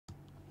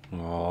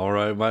All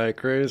right, my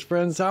Aquarius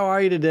friends, how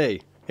are you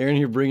today? Aaron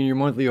here bringing your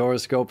monthly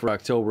horoscope for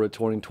October of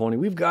 2020.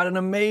 We've got an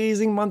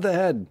amazing month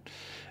ahead.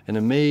 An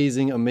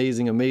amazing,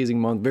 amazing, amazing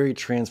month. Very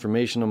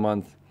transformational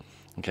month.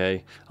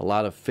 Okay, a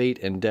lot of fate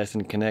and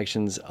destiny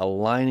connections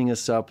aligning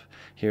us up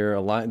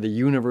here, the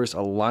universe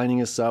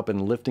aligning us up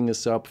and lifting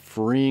us up,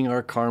 freeing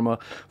our karma,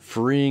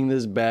 freeing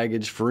this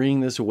baggage, freeing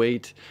this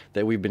weight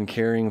that we've been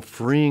carrying,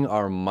 freeing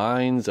our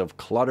minds of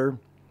clutter,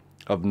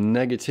 of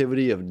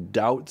negativity, of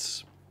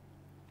doubts,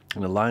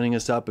 and aligning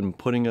us up and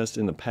putting us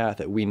in the path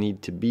that we need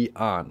to be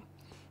on.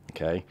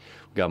 Okay,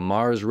 we've got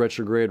Mars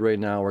retrograde right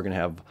now. We're going to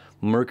have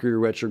Mercury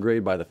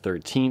retrograde by the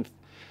 13th.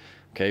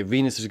 Okay,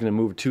 Venus is going to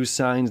move 2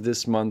 signs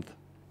this month.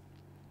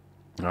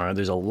 All right,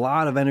 there's a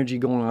lot of energy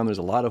going on. There's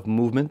a lot of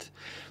movement.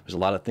 There's a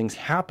lot of things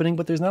happening,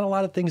 but there's not a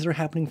lot of things that are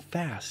happening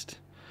fast.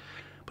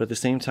 But at the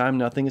same time,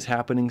 nothing is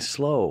happening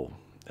slow.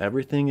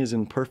 Everything is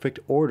in perfect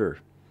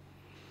order,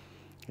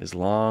 as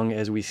long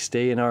as we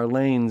stay in our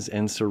lanes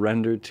and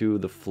surrender to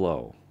the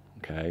flow.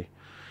 Okay,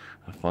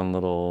 a fun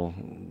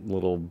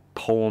little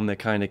poem that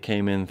kind of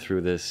came in through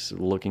this,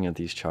 looking at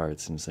these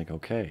charts, and it's like,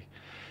 okay,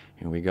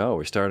 here we go.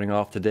 We're starting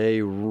off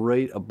today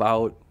right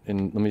about,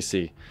 and let me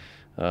see,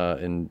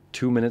 in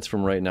 2 minutes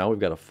from right now, we've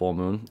got a full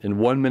moon. In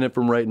 1 minute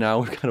from right now,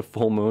 we've got a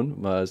full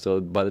moon. So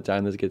by the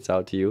time this gets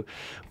out to you,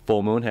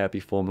 full moon,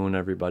 happy full moon,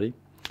 everybody.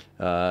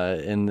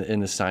 In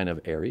the sign of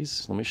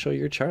Aries. Let me show you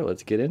your chart.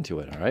 Let's get into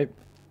it, all right?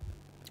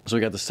 So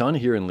we got the sun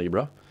here in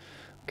Libra,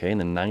 okay, in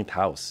the 9th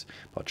house,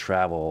 about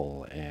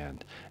travel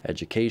and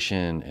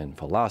education and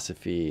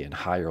philosophy and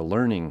higher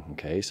learning,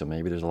 okay? So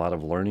maybe there's a lot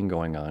of learning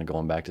going on,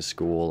 going back to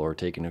school or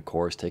taking a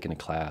course, taking a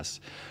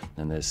class.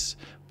 And this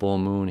full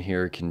moon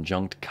here,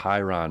 conjunct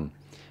Chiron,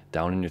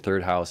 down in your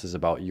 3rd house, is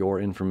about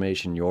your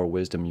information, your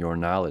wisdom, your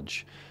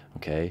knowledge,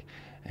 okay?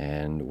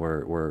 And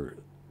we're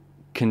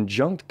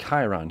conjunct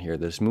Chiron here.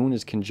 This moon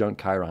is conjunct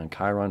Chiron,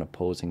 Chiron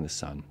opposing the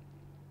sun.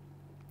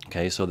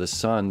 Okay, so the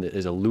sun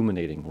is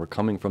illuminating. We're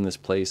coming from this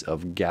place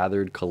of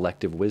gathered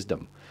collective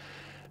wisdom.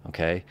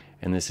 Okay,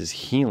 and this is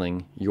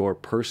healing your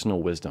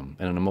personal wisdom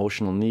and an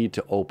emotional need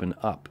to open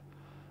up.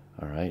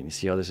 All right, you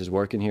see how this is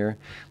working here?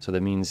 So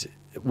that means,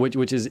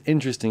 which is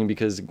interesting,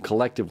 because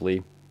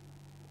collectively,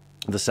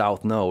 the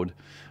South Node,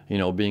 you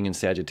know, being in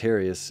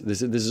Sagittarius,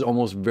 this is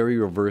almost very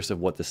reverse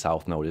of what the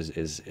South Node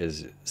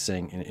is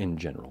saying in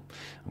general,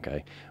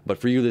 okay? But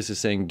for you, this is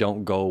saying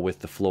don't go with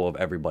the flow of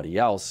everybody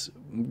else.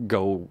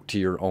 Go to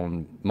your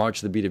own, march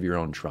to the beat of your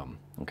own drum,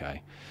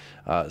 okay?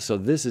 So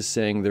this is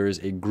saying there is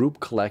a group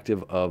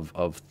collective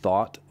of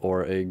thought,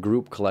 or a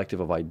group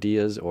collective of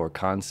ideas or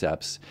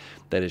concepts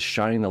that is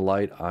shining the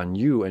light on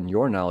you and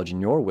your knowledge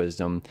and your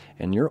wisdom,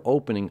 and you're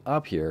opening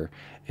up here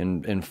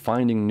and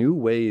finding new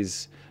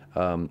ways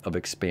of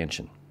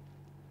expansion.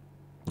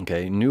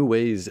 Okay, new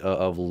ways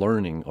of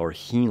learning or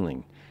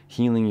healing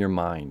your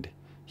mind,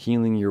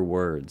 healing your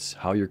words,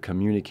 how you're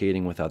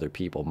communicating with other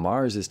people.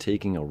 Mars is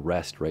taking a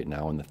rest right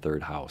now in the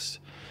 3rd house.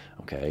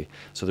 Okay,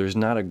 so there's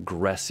not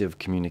aggressive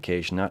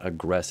communication, not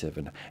aggressive,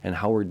 and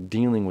how we're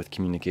dealing with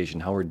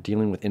communication, how we're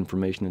dealing with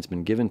information that's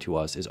been given to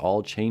us is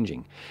all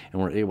changing, and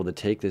we're able to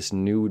take this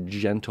new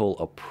gentle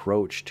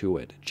approach to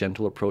it,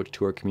 gentle approach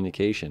to our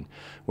communication,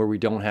 where we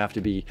don't have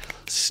to be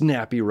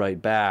snappy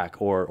right back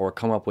or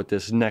come up with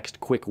this next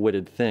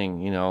quick-witted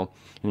thing, you know,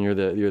 and you're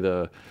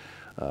the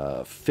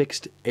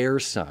fixed air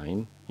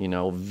sign, you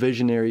know,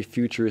 visionary,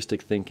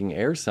 futuristic thinking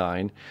air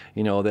sign,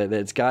 you know,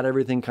 that's got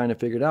everything kind of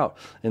figured out.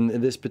 And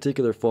this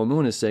particular full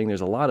moon is saying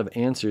there's a lot of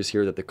answers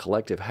here that the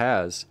collective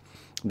has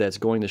that's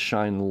going to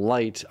shine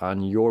light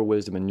on your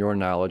wisdom and your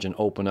knowledge and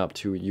open up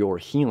to your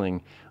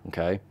healing,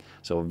 okay?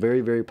 So a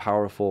very, very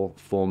powerful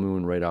full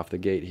moon right off the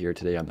gate here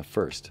today on the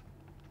 1st.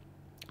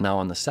 Now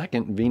on the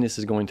 2nd, Venus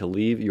is going to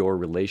leave your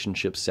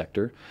relationship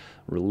sector,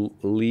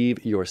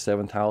 leave your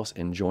 7th house,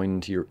 and join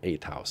into your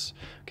 8th house.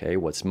 Okay,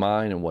 what's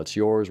mine and what's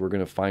yours, we're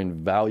going to find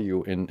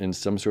value in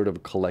some sort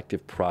of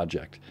collective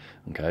project.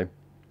 Okay,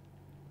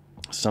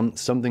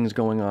 something's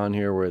going on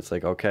here where it's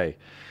like, okay,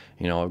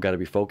 you know, I've got to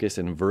be focused,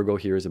 and Virgo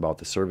here is about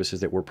the services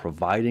that we're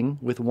providing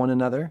with one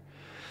another.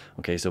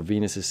 Okay, so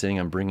Venus is saying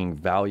I'm bringing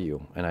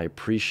value, and I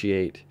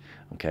appreciate,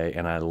 okay,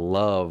 and I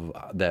love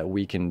that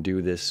we can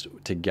do this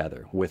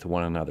together with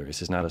one another.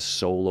 This is not a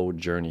solo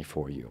journey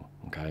for you,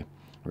 okay?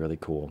 Really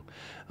cool.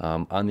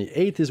 On the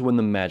 8th is when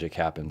the magic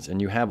happens,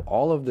 and you have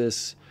all of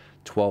this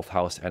 12th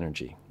house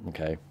energy,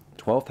 okay?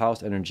 12th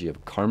house energy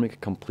of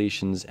karmic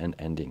completions and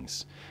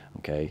endings,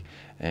 okay?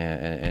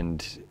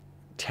 And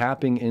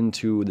tapping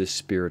into the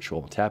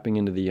spiritual, tapping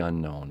into the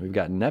unknown. We've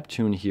got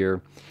Neptune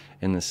here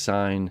in the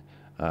sign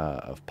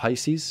of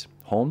Pisces,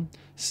 home,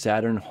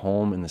 Saturn,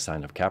 home in the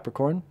sign of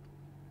Capricorn.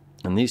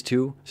 And these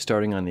two,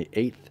 starting on the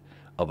 8th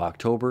of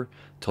October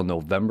till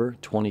November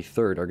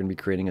 23rd, are going to be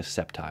creating a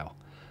septile.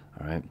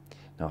 All right.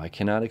 Now, I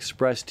cannot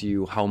express to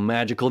you how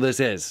magical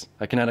this is.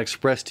 I cannot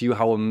express to you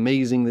how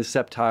amazing this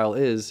septile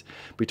is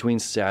between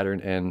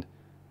Saturn and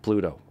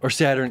Pluto, or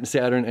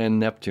Saturn and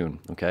Neptune,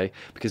 okay?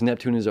 Because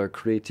Neptune is our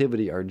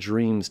creativity, our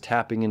dreams,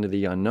 tapping into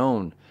the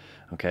unknown,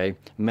 Okay,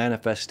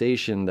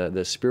 manifestation,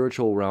 the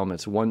spiritual realm.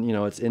 It's one, you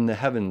know, it's in the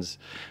heavens.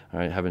 All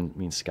right, heaven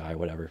means sky,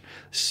 whatever.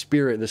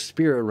 Spirit, the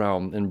spirit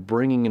realm, and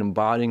bringing and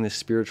embodying the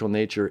spiritual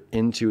nature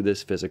into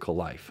this physical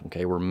life.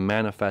 Okay, we're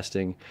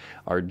manifesting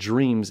our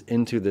dreams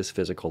into this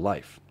physical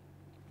life.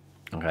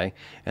 Okay,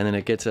 and then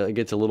it gets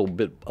a little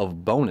bit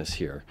of bonus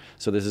here.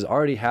 So this has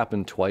already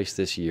happened twice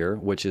this year,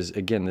 which is,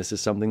 again, this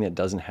is something that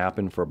doesn't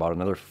happen for about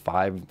another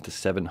 500 to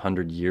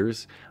 700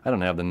 years. I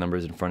don't have the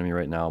numbers in front of me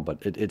right now, but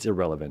it's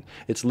irrelevant.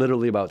 It's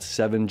literally about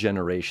 7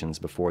 generations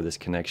before this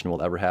connection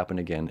will ever happen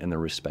again in their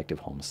respective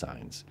home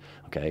signs.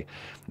 Okay,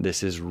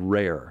 this is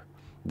rare.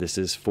 This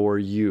is for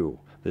you.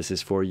 This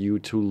is for you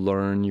to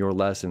learn your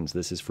lessons.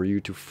 This is for you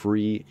to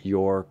free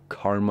your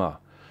karma.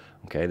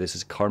 Okay, this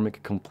is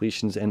karmic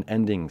completions and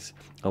endings.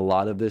 A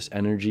lot of this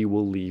energy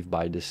will leave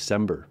by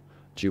December.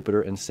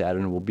 Jupiter and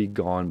Saturn will be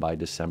gone by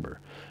December.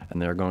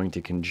 And they're going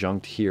to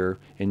conjunct here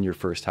in your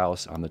first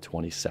house on the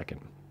 22nd.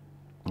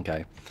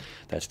 Okay,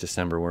 that's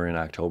December. We're in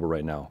October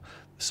right now.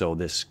 So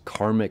this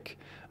karmic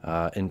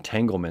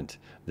entanglement,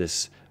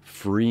 this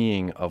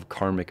freeing of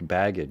karmic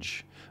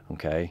baggage,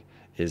 okay,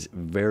 is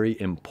very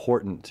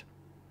important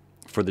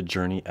for the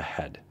journey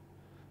ahead.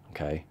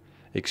 Okay.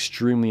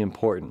 Extremely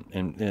important.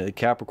 And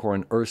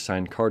Capricorn, earth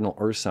sign, cardinal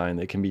earth sign,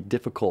 that can be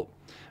difficult.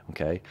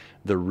 Okay,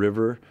 the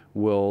river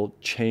will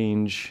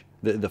change,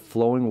 the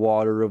flowing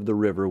water of the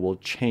river will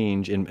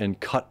change and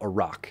cut a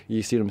rock.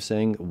 You see what I'm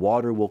saying?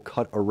 Water will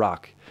cut a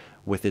rock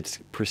with its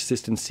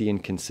persistency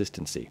and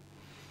consistency.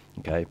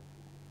 Okay,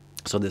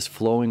 so this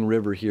flowing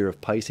river here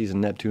of Pisces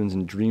and Neptunes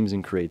and dreams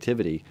and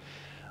creativity,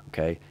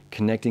 okay,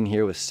 connecting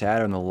here with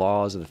Saturn, the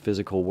laws of the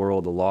physical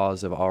world, the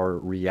laws of our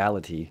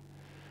reality,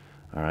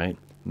 all right,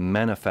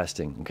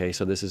 manifesting. Okay,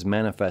 so this is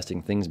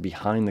manifesting things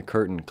behind the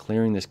curtain,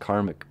 clearing this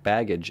karmic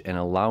baggage and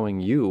allowing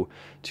you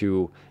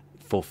to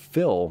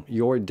fulfill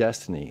your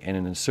destiny. And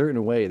in a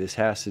certain way, this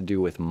has to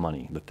do with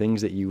money, the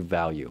things that you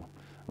value.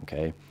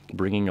 Okay,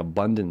 bringing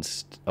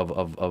abundance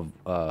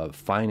of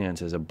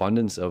finances,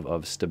 abundance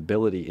of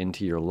stability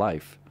into your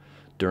life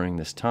during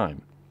this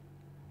time.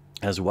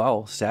 As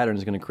well, Saturn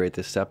is going to create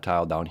this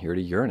septile down here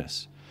to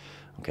Uranus.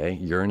 Okay,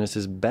 Uranus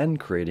has been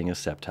creating a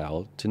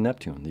septile to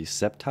Neptune. These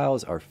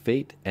septiles are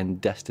fate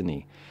and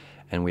destiny.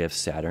 And we have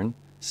Saturn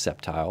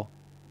septile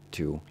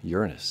to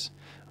Uranus.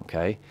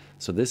 Okay,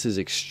 so this is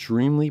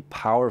extremely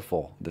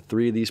powerful. The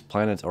 3 of these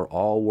planets are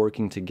all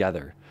working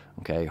together.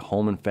 Okay,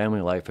 home and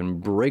family life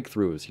and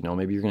breakthroughs. You know,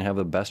 maybe you're going to have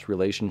the best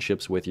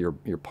relationships with your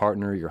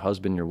partner, your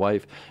husband, your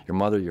wife, your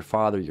mother, your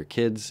father, your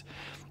kids.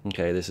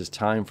 Okay, this is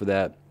time for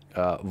that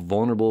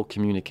vulnerable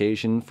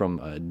communication from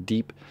a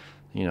deep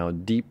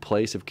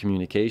place of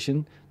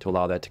communication to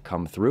allow that to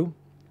come through.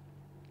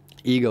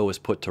 Ego is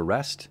put to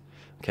rest.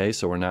 Okay,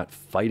 so we're not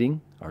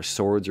fighting. Our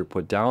swords are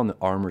put down. The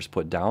armor's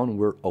put down.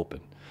 We're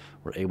open.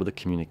 We're able to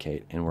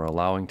communicate, and we're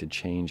allowing to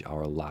change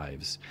our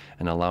lives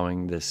and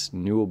allowing this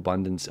new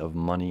abundance of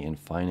money and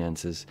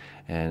finances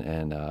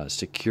and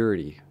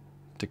security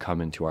to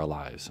come into our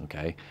lives.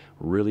 Okay,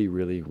 really,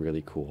 really,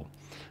 really cool.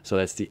 So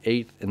that's the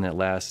 8th, and that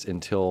lasts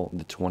until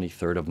the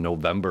 23rd of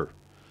November.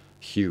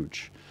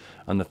 Huge.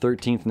 On the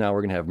 13th now,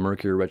 we're going to have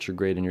Mercury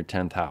retrograde in your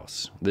 10th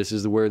house. This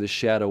is where the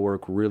shadow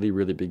work really,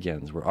 really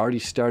begins. We're already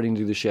starting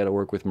to do the shadow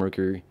work with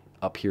Mercury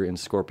up here in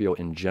Scorpio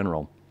in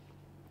general.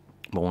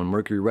 But when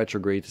Mercury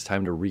retrogrades, it's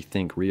time to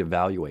rethink,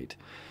 reevaluate.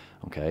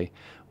 Okay?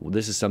 Well,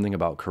 this is something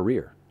about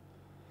career.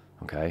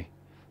 Okay?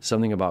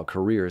 Something about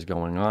career is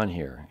going on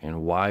here.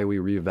 And why are we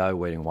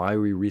reevaluating? Why are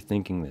we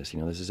rethinking this?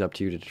 You know, this is up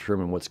to you to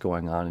determine what's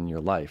going on in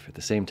your life. At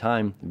the same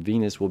time,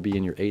 Venus will be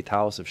in your 8th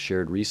house of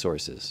shared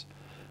resources.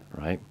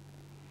 Right?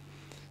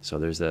 So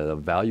there's the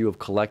value of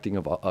collecting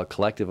of a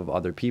collective of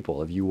other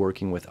people, of you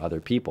working with other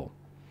people.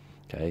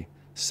 Okay,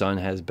 Sun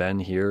has been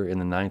here in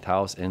the 9th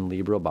house in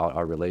Libra about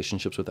our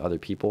relationships with other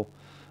people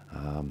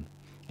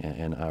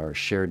and our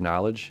shared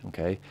knowledge.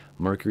 Okay,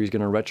 Mercury is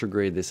going to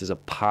retrograde. This is a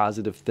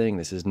positive thing.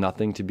 This is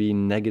nothing to be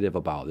negative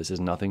about. This is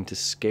nothing to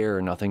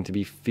scare, nothing to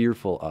be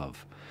fearful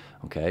of.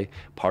 Okay,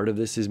 part of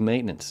this is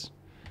maintenance.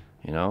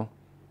 You know,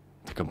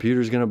 the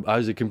computer's gonna.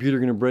 Is the computer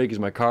gonna break? Is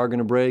my car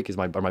gonna break?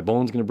 Are my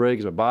bones gonna break?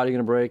 Is my body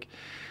gonna break?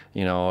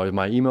 You know, is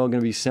my email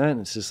gonna be sent?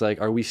 It's just like,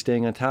 are we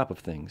staying on top of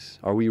things?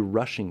 Are we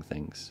rushing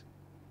things?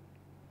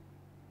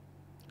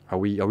 Are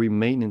we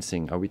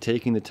maintaining? Are we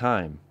taking the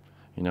time?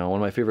 You know, one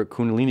of my favorite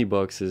Kundalini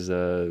books is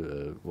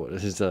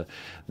the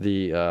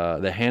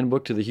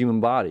Handbook to the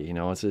Human Body. You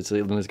know, it's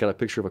got a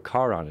picture of a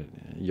car on it,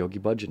 Yogi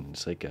Bhajan.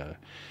 It's like,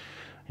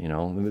 you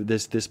know,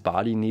 this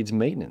body needs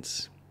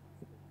maintenance.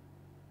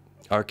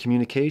 Our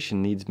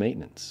communication needs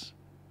maintenance,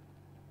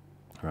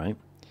 right?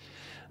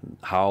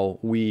 How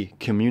we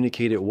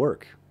communicate at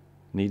work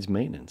needs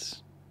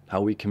maintenance.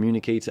 How we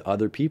communicate to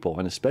other people,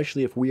 and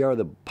especially if we are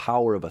the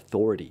power of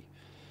authority.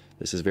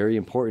 This is very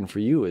important for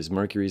you as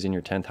Mercury's in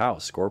your 10th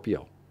house,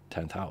 Scorpio,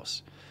 10th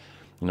house.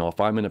 You know, if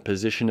I'm in a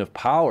position of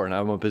power and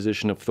I'm in a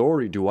position of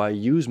authority, do I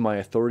use my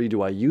authority?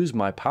 Do I use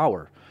my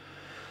power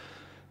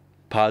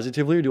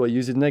positively, or do I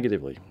use it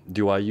negatively?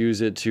 Do I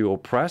use it to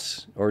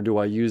oppress, or do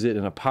I use it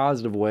in a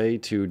positive way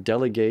to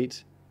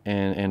delegate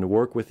and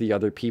work with the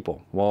other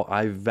people. Well,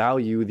 I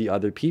value the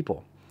other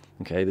people.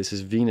 Okay, this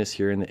is Venus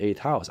here in the 8th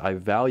house. I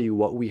value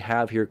what we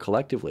have here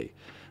collectively.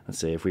 Let's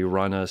say if we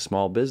run a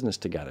small business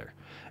together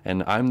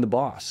and I'm the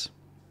boss,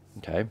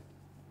 okay?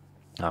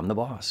 I'm the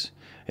boss.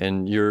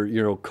 And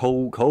you're a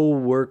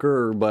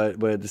co-worker,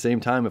 but at the same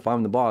time, if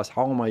I'm the boss,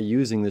 how am I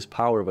using this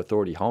power of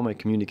authority? How am I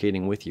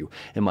communicating with you?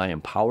 Am I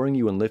empowering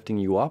you and lifting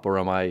you up, or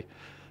am I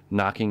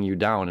knocking you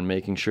down and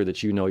making sure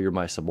that you know you're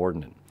my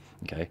subordinate?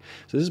 Okay,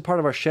 so this is part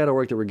of our shadow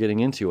work that we're getting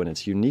into, and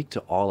it's unique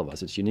to all of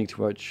us. It's unique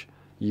to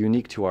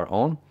our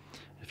own.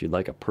 If you'd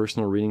like a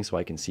personal reading so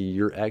I can see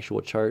your actual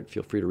chart,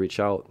 feel free to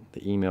reach out.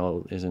 The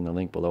email is in the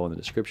link below in the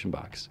description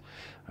box.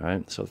 All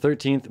right, so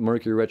 13th,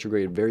 Mercury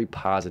retrograde, very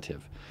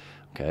positive.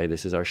 Okay,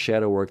 this is our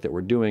shadow work that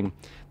we're doing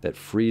that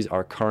frees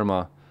our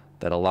karma,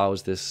 that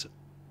allows this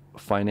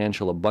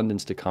financial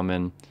abundance to come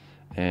in,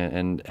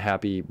 and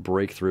happy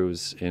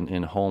breakthroughs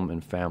in home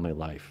and family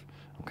life.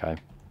 Okay,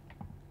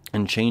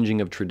 and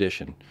changing of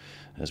tradition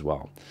as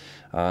well.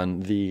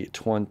 On the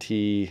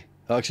 16th,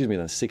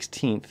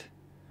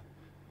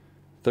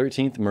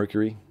 13th,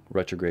 Mercury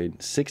retrograde.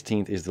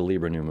 16th is the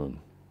Libra new moon.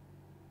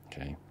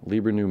 Okay,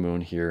 Libra new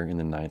moon here in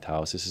the 9th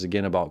house. This is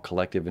again about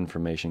collective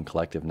information,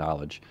 collective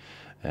knowledge,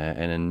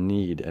 and a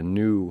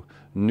new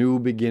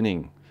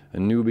beginning, a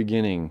new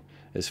beginning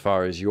as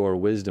far as your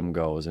wisdom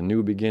goes, a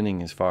new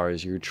beginning as far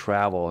as your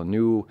travel, a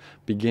new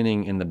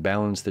beginning in the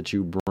balance that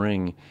you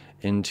bring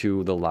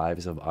into the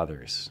lives of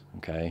others.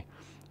 Okay,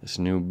 this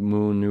new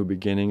moon, new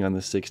beginning on the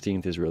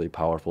 16th is really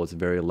powerful. It's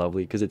very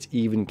lovely because it's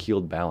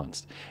even-keeled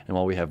balanced. And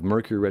while we have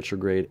Mercury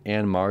retrograde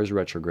and Mars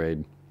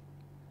retrograde,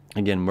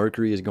 again,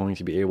 Mercury is going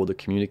to be able to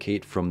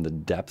communicate from the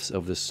depths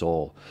of the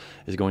soul,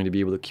 is going to be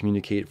able to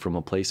communicate from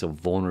a place of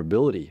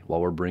vulnerability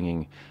while we're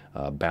bringing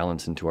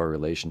balance into our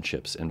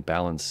relationships and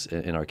balance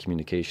in our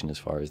communication as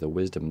far as the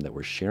wisdom that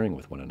we're sharing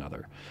with one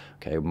another.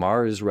 Okay,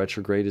 Mars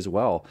retrograde as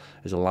well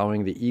is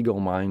allowing the ego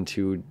mind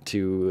to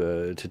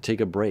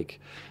take a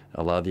break,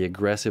 allow the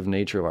aggressive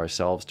nature of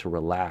ourselves to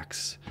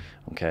relax,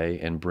 okay,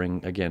 and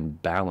bring, again,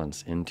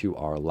 balance into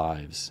our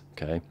lives,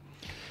 okay?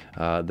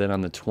 Then on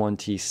the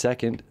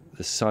 22nd,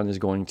 the sun is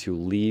going to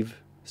leave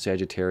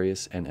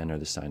Sagittarius and enter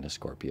the sign of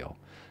Scorpio.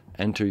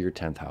 Enter your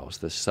 10th house.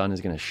 The sun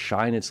is going to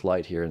shine its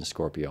light here in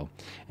Scorpio.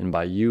 And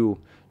by you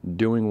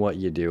doing what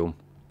you do,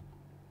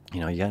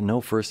 you got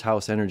no first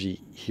house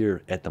energy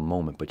here at the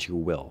moment, but you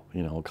will.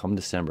 Come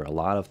December, a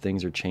lot of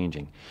things are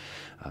changing.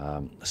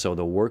 So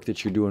the work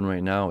that you're doing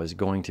right now is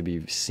going to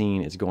be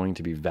seen, it's going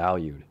to be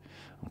valued.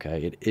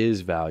 Okay, it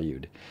is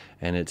valued.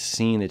 And it's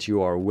seen that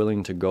you are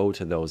willing to go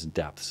to those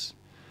depths.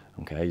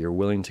 Okay, you're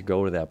willing to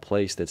go to that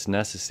place that's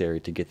necessary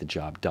to get the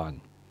job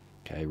done.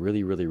 Okay,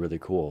 really, really, really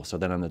cool. So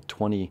then on the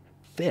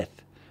 25th,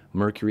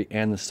 Mercury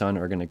and the Sun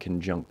are going to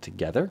conjunct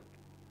together.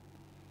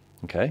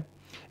 Okay,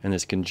 and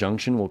this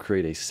conjunction will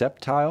create a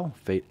septile,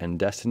 fate and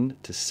destined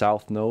to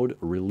South Node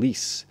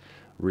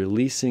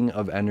releasing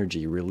of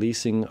energy,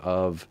 releasing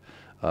of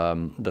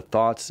the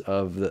thoughts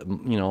of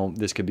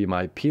this could be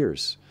my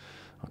peers,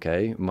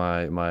 okay,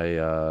 my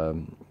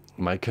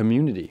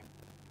community.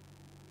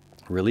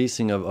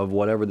 Releasing of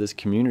whatever this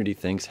community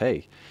thinks,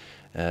 hey,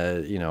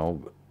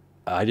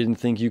 I didn't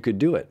think you could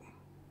do it.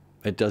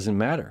 It doesn't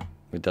matter.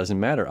 It doesn't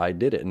matter. I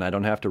did it, and I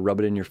don't have to rub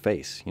it in your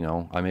face.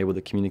 I'm able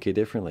to communicate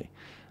differently.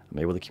 I'm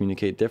able to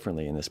communicate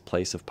differently in this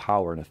place of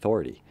power and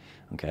authority.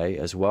 Okay,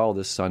 as well,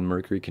 this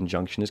Sun-Mercury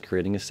conjunction is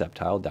creating a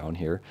septile down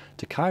here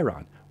to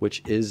Chiron,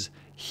 which is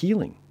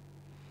healing.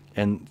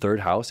 And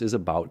 3rd house is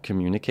about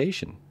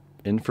communication,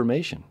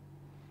 information.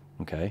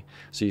 Okay,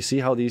 so you see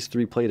how these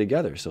three play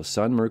together. So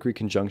Sun, Mercury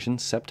conjunction,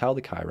 septile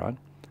to Chiron,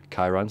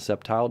 Chiron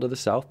septile to the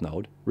South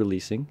Node,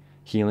 releasing,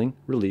 healing,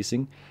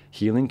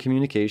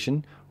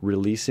 communication,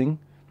 releasing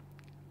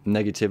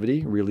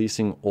negativity,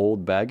 releasing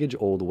old baggage,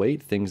 old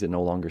weight, things that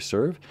no longer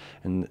serve,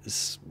 and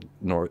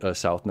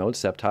South Node,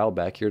 septile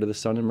back here to the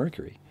Sun and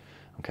Mercury.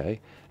 Okay,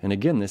 and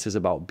again, this is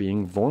about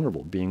being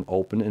vulnerable, being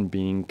open, and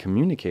being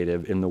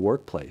communicative in the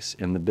workplace,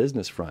 in the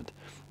business front.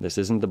 This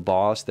isn't the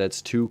boss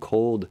that's too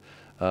cold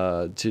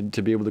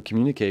to be able to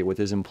communicate with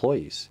his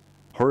employees,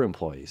 her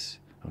employees,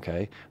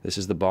 okay? This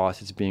is the boss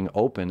that's being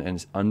open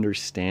and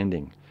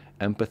understanding,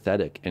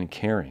 empathetic, and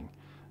caring,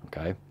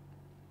 okay?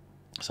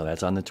 So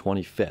that's on the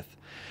 25th.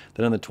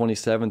 Then on the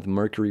 27th,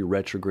 Mercury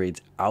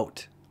retrogrades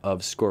out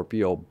of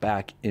Scorpio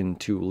back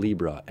into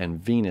Libra, and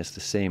Venus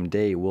the same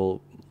day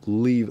will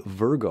leave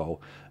Virgo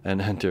and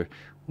enter,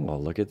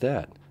 well, look at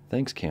that.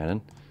 Thanks,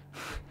 Canon.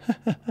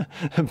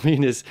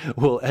 Venus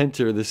will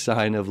enter the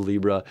sign of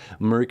Libra.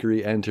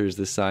 Mercury enters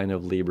the sign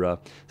of Libra.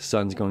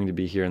 Sun's going to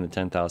be here in the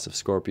 10th house of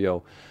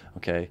Scorpio.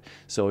 Okay,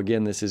 so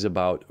again, this is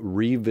about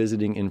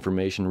revisiting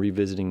information,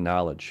 revisiting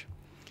knowledge.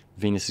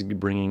 Venus is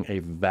bringing a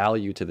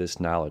value to this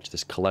knowledge,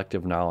 this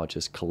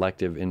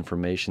collective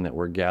information that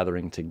we're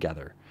gathering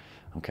together.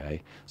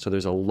 Okay, so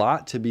there's a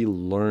lot to be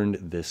learned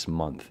this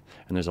month,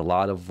 and there's a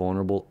lot of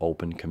vulnerable,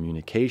 open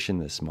communication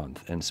this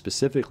month, and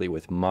specifically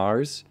with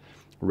Mars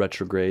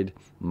retrograde,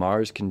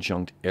 Mars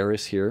conjunct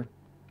Eris here,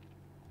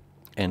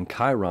 and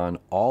Chiron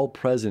all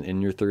present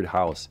in your 3rd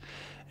house.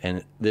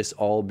 And this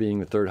all being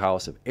the third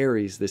house of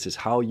Aries, this is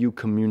how you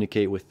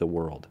communicate with the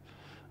world.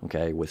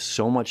 Okay, with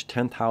so much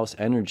 10th house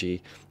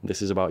energy,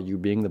 this is about you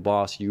being the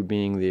boss, you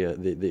being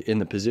the in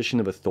the position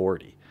of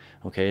authority.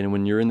 Okay, and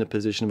when you're in the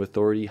position of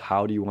authority,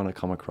 how do you want to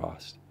come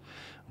across?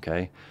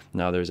 Okay,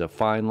 now there's a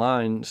fine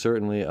line,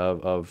 certainly,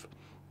 of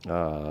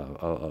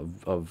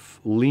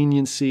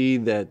leniency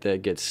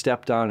that gets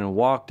stepped on and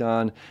walked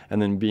on,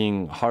 and then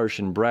being harsh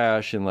and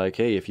brash and like,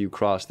 hey, if you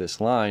cross this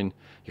line,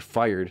 you're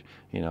fired,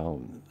 you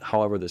know,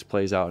 however this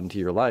plays out into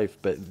your life.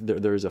 But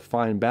there's a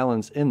fine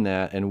balance in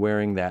that and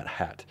wearing that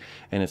hat.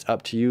 And it's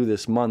up to you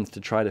this month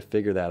to try to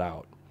figure that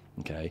out,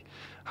 okay?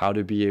 How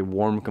to be a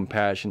warm,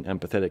 compassionate,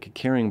 empathetic,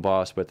 caring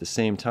boss, but at the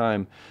same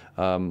time,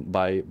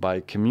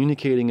 by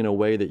communicating in a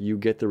way that you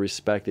get the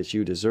respect that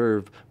you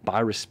deserve by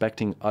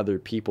respecting other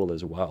people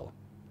as well.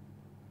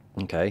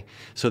 Okay,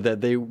 so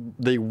that they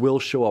will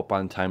show up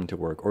on time to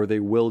work, or they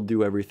will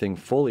do everything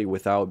fully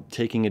without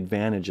taking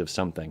advantage of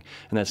something.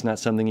 And that's not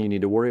something you need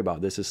to worry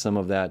about. This is some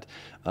of that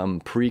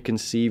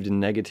preconceived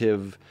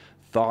negative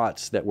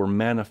thoughts that we're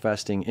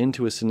manifesting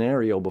into a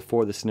scenario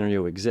before the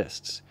scenario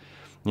exists.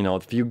 You know,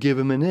 if you give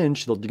them an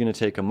inch, they're going to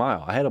take a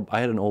mile. I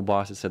had an old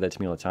boss that said that to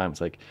me all the time.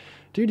 It's like,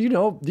 dude, do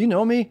you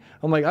know me?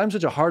 I'm like, I'm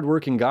such a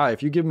hard-working guy.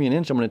 If you give me an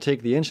inch, I'm going to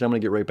take the inch and I'm going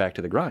to get right back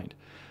to the grind.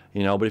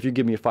 You know, but if you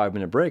give me a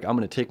 5-minute break, I'm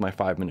going to take my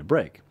 5-minute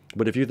break.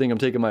 But if you think I'm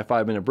taking my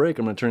 5-minute break,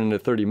 I'm going to turn it into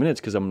 30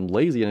 minutes because I'm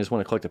lazy and I just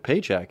want to collect a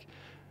paycheck,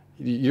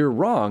 you're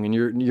wrong. And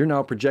you're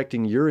now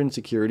projecting your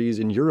insecurities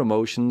and your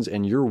emotions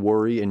and your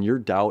worry and your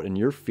doubt and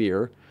your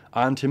fear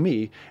onto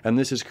me. And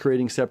this is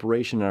creating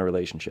separation in our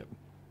relationship.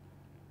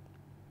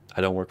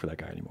 I don't work for that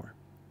guy anymore.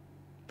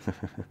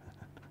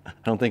 I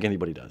don't think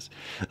anybody does.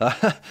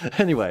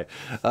 Anyway,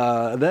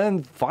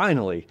 then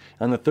finally,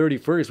 on the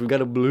 31st, we've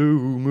got a blue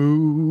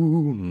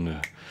moon.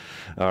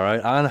 All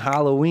right, on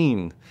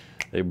Halloween.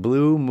 A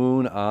blue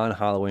moon on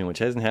Halloween, which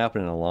hasn't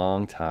happened in a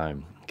long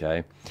time,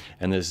 okay?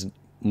 And this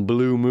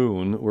blue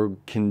moon, we're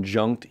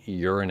conjunct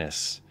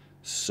Uranus.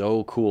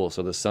 So cool.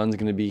 So the sun's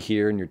going to be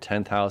here in your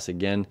 10th house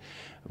again,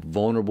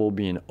 vulnerable,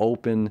 being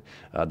open,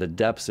 the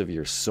depths of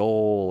your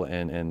soul,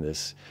 and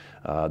this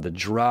the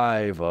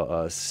drive,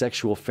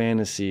 sexual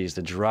fantasies,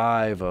 the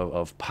drive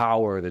of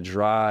power, the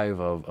drive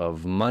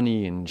of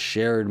money and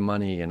shared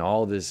money and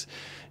all this,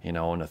 you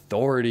know, and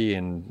authority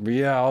and,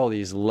 yeah, all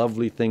these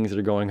lovely things that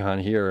are going on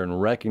here, and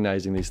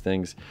recognizing these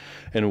things.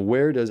 And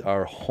where does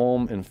our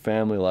home and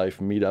family life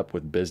meet up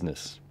with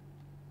business?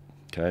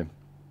 Okay.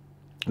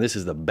 This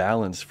is the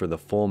balance for the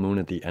full moon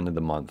at the end of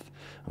the month,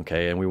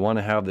 okay? And we want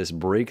to have this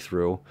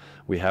breakthrough.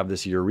 We have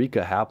this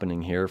eureka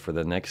happening here for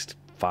the next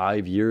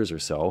 5 years or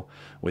so,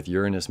 with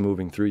Uranus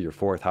moving through your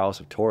 4th house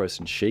of Taurus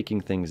and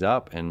shaking things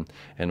up, and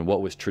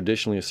what was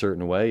traditionally a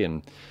certain way,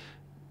 and,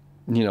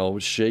 you know,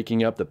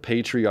 shaking up the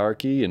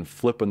patriarchy and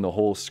flipping the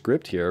whole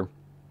script here.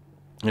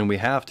 And we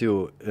have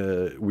to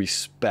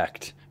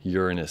respect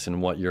Uranus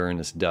and what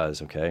Uranus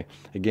does, okay?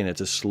 Again,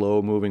 it's a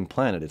slow-moving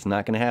planet. It's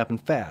not going to happen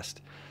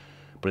fast.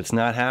 But it's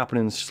not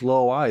happening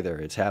slow either.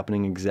 It's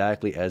happening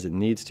exactly as it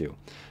needs to,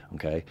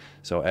 okay?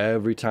 So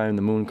every time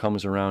the moon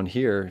comes around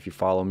here, if you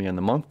follow me on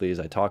the monthlies,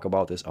 I talk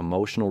about this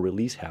emotional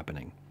release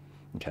happening,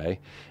 okay?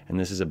 And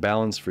this is a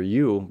balance for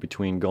you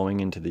between going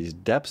into these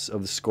depths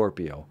of the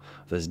Scorpio,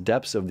 these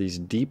depths of these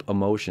deep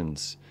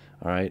emotions,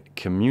 all right?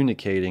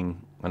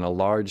 Communicating on a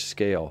large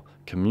scale,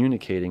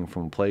 communicating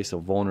from a place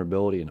of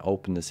vulnerability and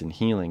openness and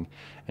healing,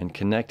 and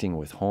connecting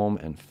with home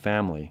and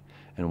family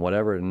in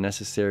whatever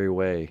necessary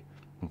way,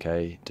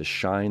 okay, to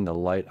shine the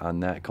light on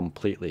that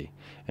completely,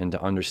 and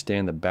to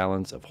understand the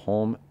balance of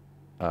home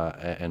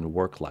and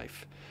work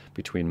life,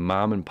 between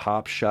mom and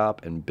pop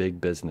shop and big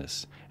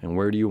business. And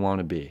where do you want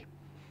to be?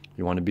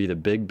 You want to be the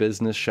big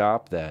business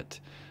shop that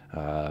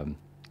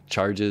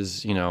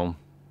charges, you know,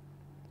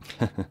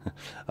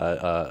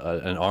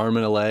 an arm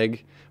and a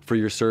leg for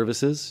your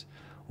services,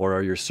 or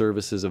are your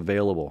services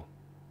available?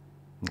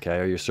 Okay,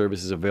 are your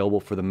services available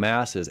for the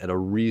masses at a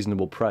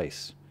reasonable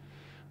price?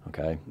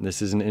 Okay,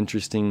 this is an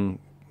interesting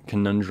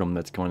conundrum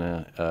that's going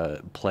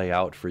to play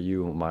out for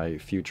you, my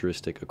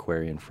futuristic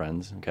Aquarian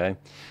friends, okay?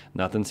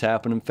 Nothing's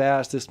happening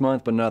fast this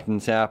month, but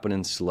nothing's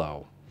happening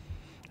slow.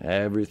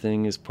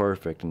 Everything is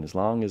perfect, and as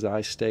long as I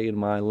stay in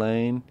my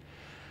lane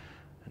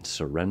and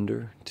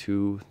surrender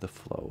to the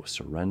flow,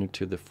 surrender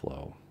to the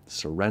flow,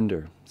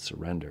 surrender,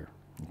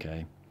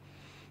 okay?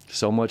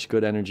 So much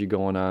good energy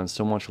going on,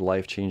 so much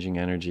life-changing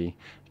energy.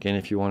 Again,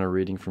 if you want a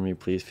reading from me,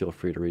 please feel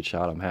free to reach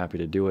out. I'm happy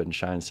to do it and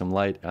shine some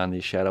light on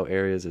these shadow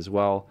areas as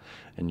well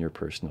in your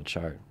personal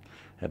chart.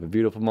 Have a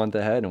beautiful month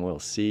ahead, and we'll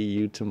see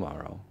you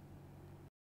tomorrow.